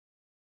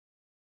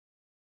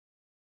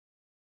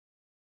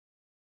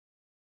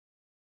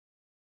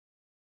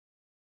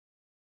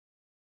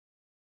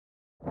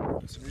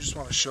So we just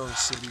want to show the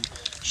city,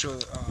 show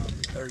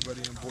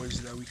everybody in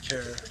Boise that we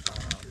care.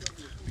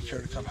 We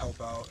care to come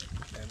help out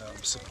and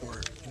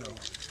support. You know,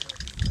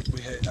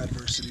 we hit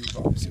adversity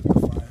obviously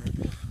with the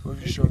fire, but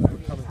we show that we're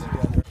coming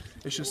together.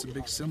 It's just a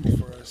big symbol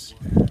for us,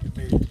 and it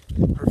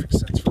made perfect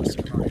sense for us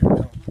to come out here and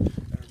help.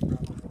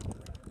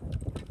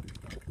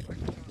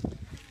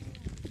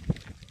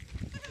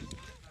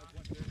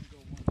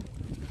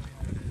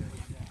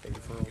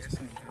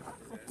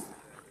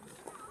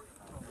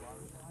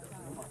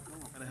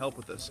 Help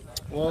with this?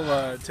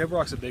 Well, Table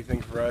Rock's a big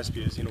thing for us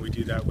because we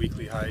do that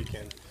weekly hike,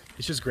 and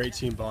it's just great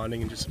team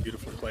bonding and just a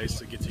beautiful place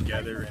to get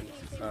together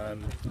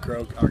and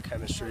grow our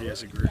chemistry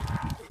as a group.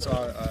 I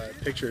saw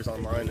pictures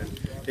online, and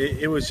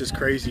it was just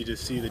crazy to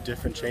see the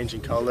different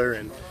changing color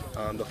and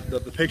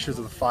the pictures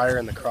of the fire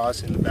and the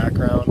cross in the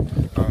background.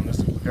 It's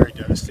very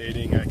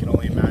devastating. I can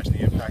only imagine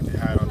the impact it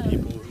had on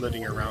people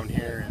living around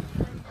here.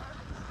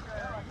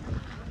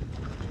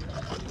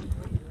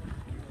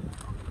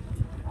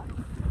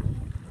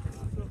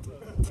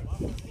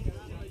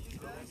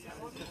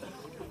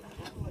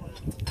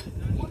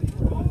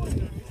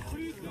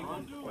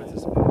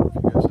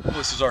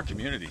 This is our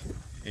community,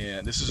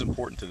 and this is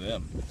important to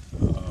them.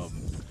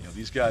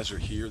 These guys are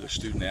here, they're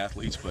student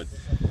athletes, but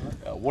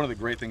one of the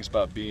great things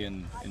about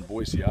being in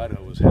Boise,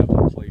 Idaho is having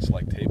a place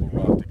like Table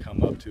Rock to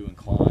come up to and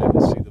climb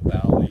and see the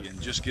valley and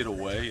just get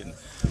away. And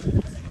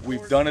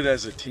we've done it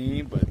as a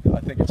team, but I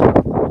think it's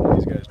important when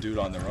these guys do it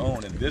on their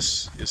own, and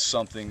this is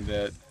something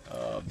that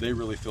they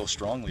really feel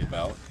strongly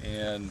about,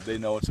 and they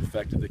know it's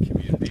affected the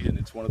community, and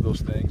it's one of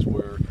those things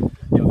where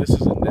this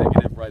is a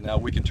negative right now,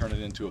 we can turn it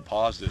into a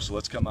positive. So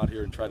let's come out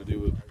here and try to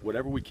do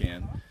whatever we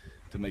can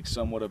to make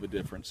somewhat of a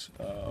difference.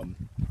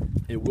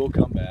 It will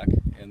come back,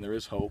 and there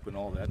is hope and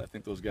all that. And I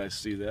think those guys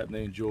see that, and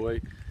they enjoy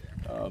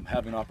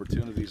having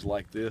opportunities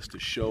like this to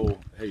show,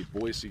 hey,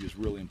 Boise is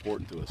really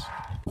important to us.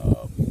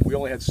 We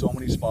only had so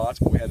many spots,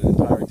 but we had an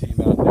entire team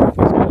out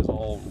there. These guys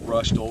all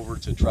rushed over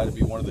to try to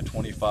be one of the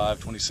 25,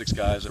 26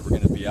 guys that were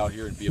going to be out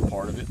here and be a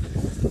part of it.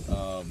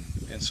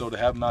 And so to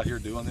have them out here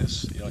doing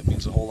this, it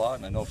means a whole lot,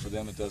 and I know for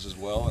them it does as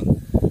well.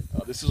 And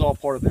this is all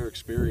part of their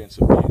experience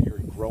of being here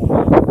and growing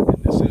up,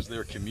 and this is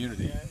their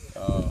community,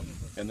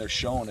 and they're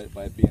showing it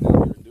by being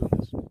out here